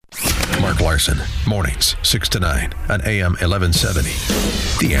Larson, mornings 6 to 9 on AM 1170.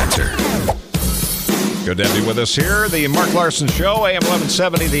 The Answer. Good to have you with us here. The Mark Larson Show, AM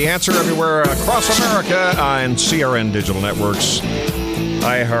 1170, The Answer, everywhere across America on CRN Digital Networks,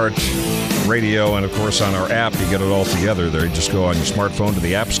 iHeart Radio, and of course on our app. You get it all together there. You just go on your smartphone to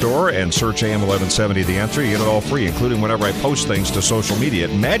the App Store and search AM 1170, The Answer. You get it all free, including whenever I post things to social media.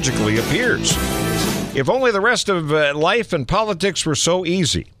 It magically appears. If only the rest of life and politics were so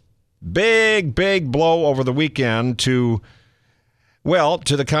easy. Big blow over the weekend to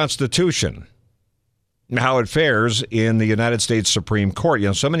the Constitution. How it fares in the United States Supreme Court. You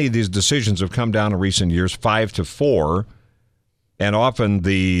know, so many of these decisions have come down in recent years, 5-4, and often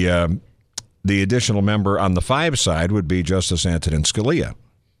the additional member on the 5 side would be Justice Antonin Scalia,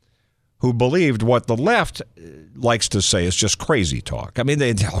 who believed what the left likes to say is just crazy talk. I mean,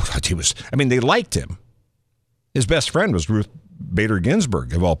 they liked him. His best friend was Ruth Bader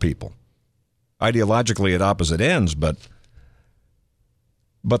Ginsburg, of all people. Ideologically at opposite ends, but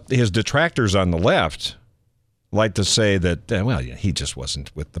his detractors on the left like to say that, he just wasn't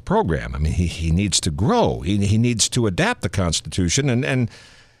with the program. I mean, he needs to grow. He needs to adapt the Constitution. And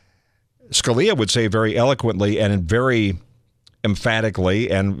Scalia would say very eloquently and very emphatically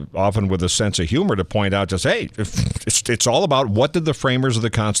and often with a sense of humor to point out just, hey, it's all about what did the framers of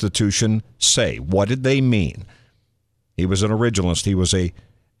the Constitution say? What did they mean? He was an originalist. He was a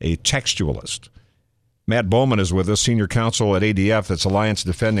textualist. Matt Bowman is with us, senior counsel at ADF, that's Alliance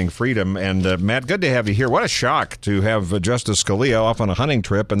Defending Freedom. And Matt, good to have you here. What a shock to have Justice Scalia off on a hunting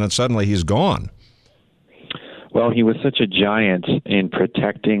trip and then suddenly he's gone. Well, he was such a giant in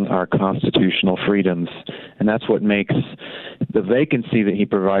protecting our constitutional freedoms, and that's what makes the vacancy that he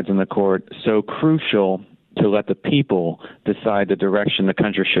provides in the court so crucial to let the people decide the direction the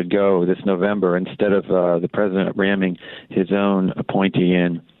country should go this November instead of the president ramming his own appointee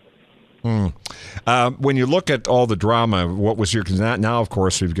in. When you look at all the drama, what was your... Now, of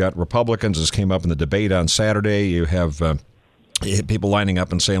course, we've got Republicans. This came up in the debate on Saturday. You have people lining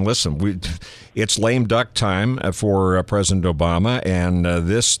up and saying, listen, it's lame duck time for President Obama, and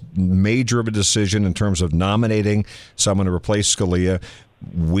this major of a decision in terms of nominating someone to replace Scalia,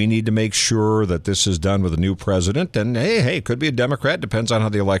 we need to make sure that this is done with a new president. And, hey, it could be a Democrat, depends on how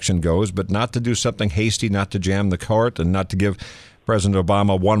the election goes, but not to do something hasty, not to jam the court, and not to give President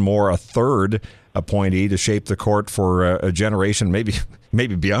Obama a third appointee to shape the court for a generation,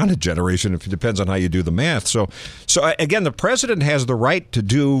 maybe beyond a generation, if it depends on how you do the math. So again, the president has the right to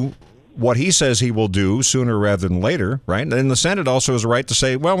do what he says he will do sooner rather than later, right? And the Senate also has a right to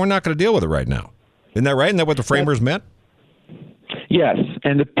say, well, we're not going to deal with it right now. Isn't that right? Isn't that what the framers meant? Yes,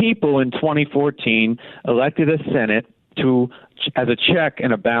 and the people in 2014 elected a Senate as a check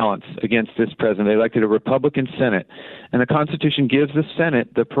and a balance against this president. They elected a Republican Senate, and the Constitution gives the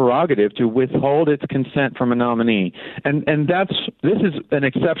Senate the prerogative to withhold its consent from a nominee. And this is an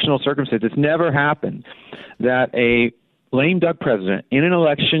exceptional circumstance. It's never happened that a lame duck president in an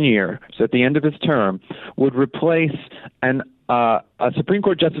election year, so at the end of his term, would replace a Supreme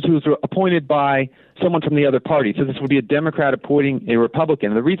Court justice who was appointed by someone from the other party. So this would be a Democrat appointing a Republican.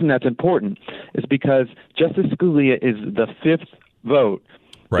 And the reason that's important is because Justice Scalia is the fifth vote,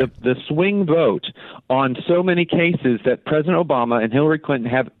 right, the swing vote on so many cases that President Obama and Hillary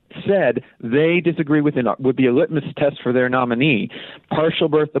Clinton have said they disagree with. It would be a litmus test for their nominee. Partial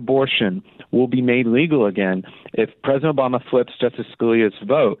birth abortion will be made legal again if President Obama flips Justice Scalia's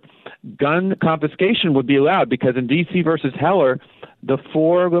vote. Gun confiscation would be allowed because in D.C. versus Heller, the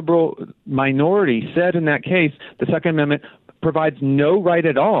 4 liberal minority said in that case the Second Amendment provides no right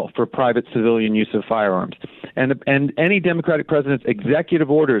at all for private civilian use of firearms. And any Democratic president's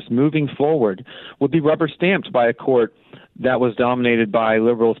executive orders moving forward would be rubber stamped by a court that was dominated by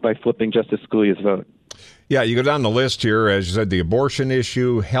liberals by flipping Justice Scalia's vote. Yeah, you go down the list here, as you said, the abortion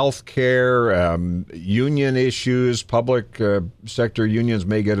issue, health care, union issues, public sector unions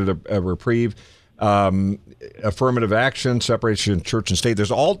may get a reprieve, affirmative action, separation of church and state.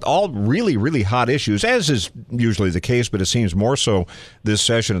 There's all really, really hot issues, as is usually the case, but it seems more so this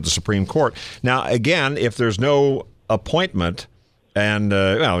session at the Supreme Court. Now, again, if there's no appointment, and,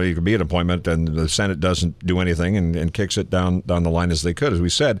 it could be an appointment and the Senate doesn't do anything and kicks it down the line as they could, as we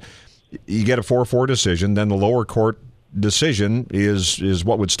said, you get a 4-4 decision, then the lower court decision is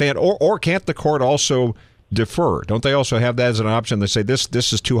what would stand. Or can't the court also defer? Don't they also have that as an option? They say, this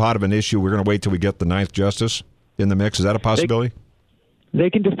is too hot of an issue. We're going to wait till we get the ninth justice in the mix. Is that a possibility? They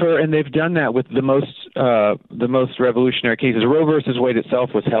can defer, and they've done that with the most revolutionary cases. Roe versus Wade itself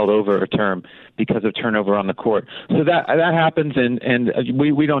was held over a term because of turnover on the court. So that happens, and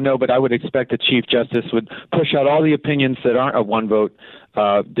we don't know, but I would expect the Chief Justice would push out all the opinions that aren't a one vote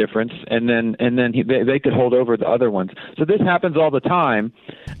difference, and then they could hold over the other ones. So this happens all the time,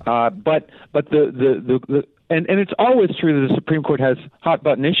 but it's always true that the Supreme Court has hot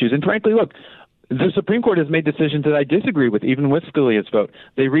button issues. And frankly, look, the Supreme Court has made decisions that I disagree with, even with Scalia's vote.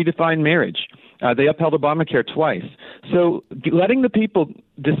 They redefined marriage. They upheld Obamacare twice. So letting the people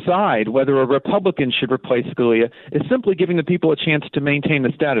decide whether a Republican should replace Scalia is simply giving the people a chance to maintain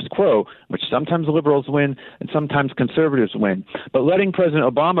the status quo, which sometimes liberals win and sometimes conservatives win. But letting President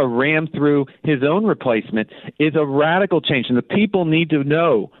Obama ram through his own replacement is a radical change, and the people need to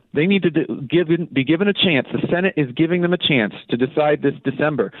know. They need to be given a chance. The Senate is giving them a chance to decide this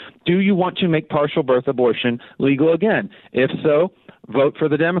December. Do you want to make partial birth abortion legal again? If so, vote for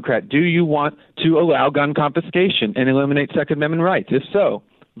the Democrat. Do you want to allow gun confiscation and eliminate Second Amendment rights? If so,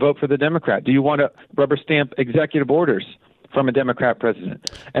 vote for the Democrat. Do you want to rubber stamp executive orders from a Democrat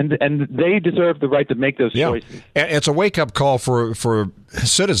president? And they deserve the right to make those choices. It's a wake-up call for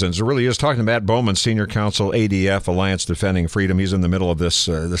citizens. It really is. Talking to Matt Bowman, Senior Counsel, ADF, Alliance Defending Freedom. He's in the middle of this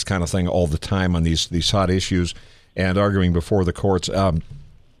kind of thing all the time on these hot issues and arguing before the courts. And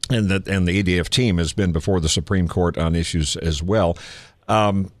the ADF team has been before the Supreme Court on issues as well.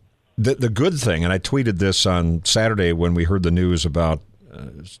 The good thing, and I tweeted this on Saturday when we heard the news about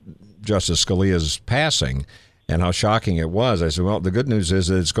Justice Scalia's passing and how shocking it was. I said, well, the good news is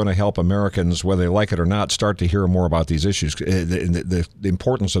that it's going to help Americans, whether they like it or not, start to hear more about these issues, the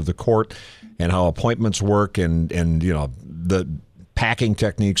importance of the court and how appointments work, and the packing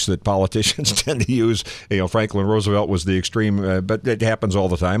techniques that politicians tend to use. Franklin Roosevelt was the extreme, but it happens all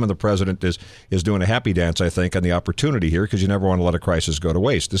the time, and the president is doing a happy dance, I think, on the opportunity here, because you never want to let a crisis go to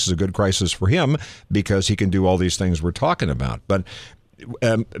waste. This is a good crisis for him because he can do all these things we're talking about. But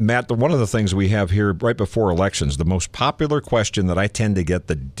Matt, one of the things we have here right before elections, the most popular question that I tend to get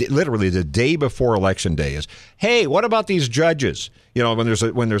literally the day before Election Day is, hey, what about these judges? When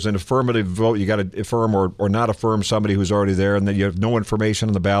there's an affirmative vote, you got to affirm or not affirm somebody who's already there, and then you have no information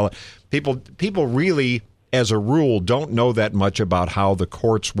on the ballot. People really, as a rule, don't know that much about how the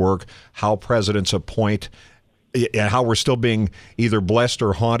courts work, how presidents appoint, and how we're still being either blessed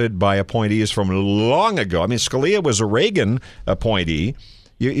or haunted by appointees from long ago. I mean, Scalia was a Reagan appointee.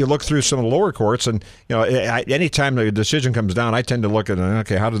 You look through some of the lower courts, and anytime the decision comes down, I tend to look at,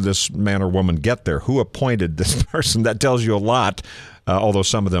 okay, how did this man or woman get there? Who appointed this person? That tells you a lot, although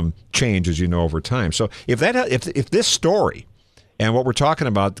some of them change, as you know, over time. So if this story and what we're talking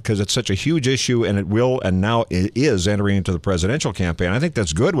about, because it's such a huge issue, and it will, and now it is entering into the presidential campaign, I think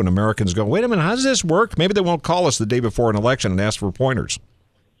that's good when Americans go, wait a minute, how does this work? Maybe they won't call us the day before an election and ask for pointers.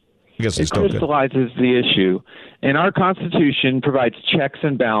 I guess it crystallizes the issue. And our Constitution provides checks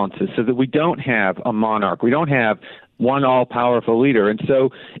and balances so that we don't have a monarch. We don't have one all-powerful leader. And so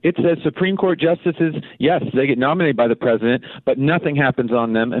it says Supreme Court justices, yes, they get nominated by the president, but nothing happens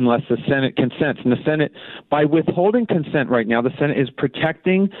on them unless the Senate consents. And the Senate, by withholding consent right now, the Senate is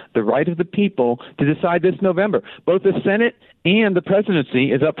protecting the right of the people to decide this November. Both the Senate and the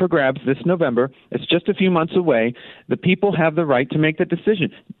presidency is up for grabs this November. It's just a few months away. The people have the right to make that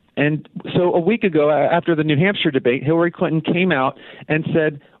decision. And so a week ago, after the New Hampshire debate, Hillary Clinton came out and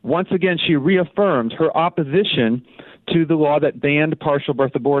said, once again, she reaffirmed her opposition to the law that banned partial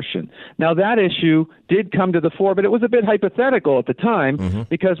birth abortion. Now, that issue did come to the fore, but it was a bit hypothetical at the time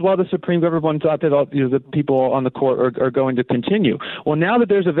because while the Supreme Court, everyone thought that the people on the court are going to continue. Well, now that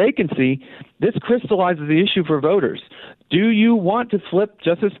there's a vacancy, this crystallizes the issue for voters. Do you want to flip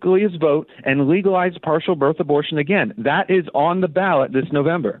Justice Scalia's vote and legalize partial birth abortion again? That is on the ballot this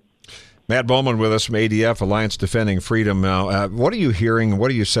November. Matt Bowman with us from ADF, Alliance Defending Freedom. Now, what are you hearing,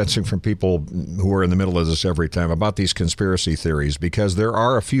 what are you sensing from people who are in the middle of this every time about these conspiracy theories? Because there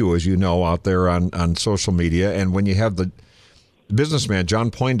are a few, as you know, out there on social media. And when you have the businessman,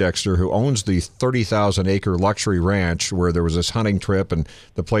 John Poindexter, who owns the 30,000-acre luxury ranch where there was this hunting trip and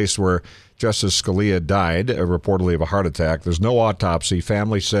the place where Justice Scalia died, reportedly of a heart attack. There's no autopsy.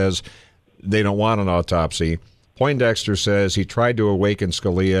 Family says they don't want an autopsy. Poindexter says he tried to awaken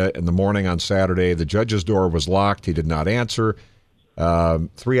Scalia in the morning on Saturday. The judge's door was locked. He did not answer.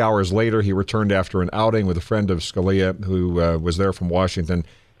 3 hours later, he returned after an outing with a friend of Scalia who was there from Washington.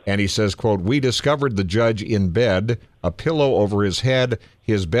 And he says, quote, "We discovered the judge in bed, a pillow over his head.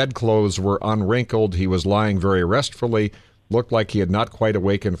 His bedclothes were unwrinkled. He was lying very restfully, looked like he had not quite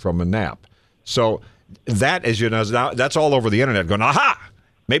awakened from a nap." So that, as you know, that's all over the internet going, aha!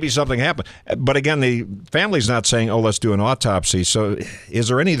 maybe something happened. But again, the family's not saying, "Oh, let's do an autopsy." So, is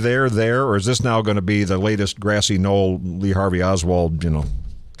there any there, or is this now going to be the latest grassy knoll Lee Harvey Oswald,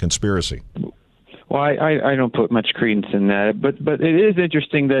 conspiracy? Well, I don't put much credence in that, but it is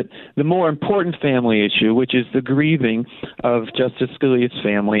interesting that the more important family issue, which is the grieving of Justice Scalia's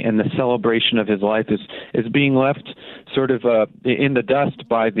family and the celebration of his life, is being left sort of in the dust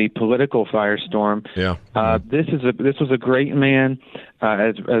by the political firestorm. Yeah. This was a great man,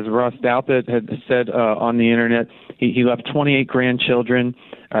 as Ross Douthat had said on the internet. He left 28 grandchildren.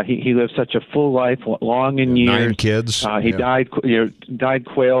 He lived such a full life, long in years. 9 kids. He died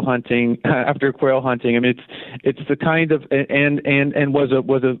quail hunting after quail hunting. I mean, it's the kind of and was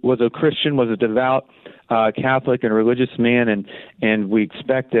a Christian, was a devout Catholic and religious man, and we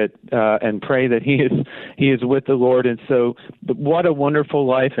expect that and pray that he is with the Lord. And so, what a wonderful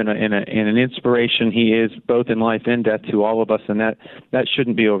life and an inspiration he is, both in life and death, to all of us, and that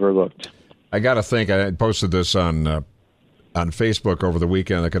shouldn't be overlooked. I got to think. I posted this on Facebook over the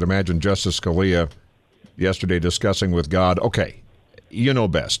weekend. I could imagine Justice Scalia yesterday discussing with God, okay, you know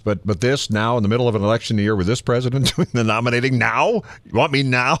best, but this now in the middle of an election year with this president doing the nominating now? You want me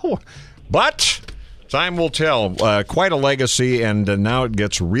now? But time will tell. Quite a legacy, and now it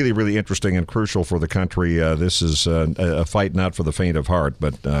gets really, really interesting and crucial for the country. This is a fight not for the faint of heart,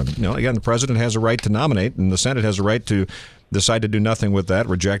 but again, the president has a right to nominate, and the Senate has a right to decide to do nothing with that,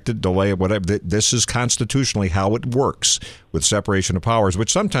 reject it, delay it, whatever. This is constitutionally how it works with separation of powers, which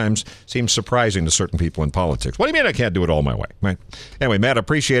sometimes seems surprising to certain people in politics. What do you mean I can't do it all my way? Right? Anyway, Matt,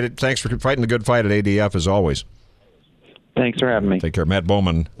 appreciate it. Thanks for fighting the good fight at ADF, as always. Thanks for having me. Take care. Matt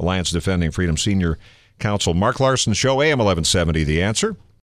Bowman, Alliance Defending Freedom Senior Counsel. Mark Larson Show, AM 1170, The Answer.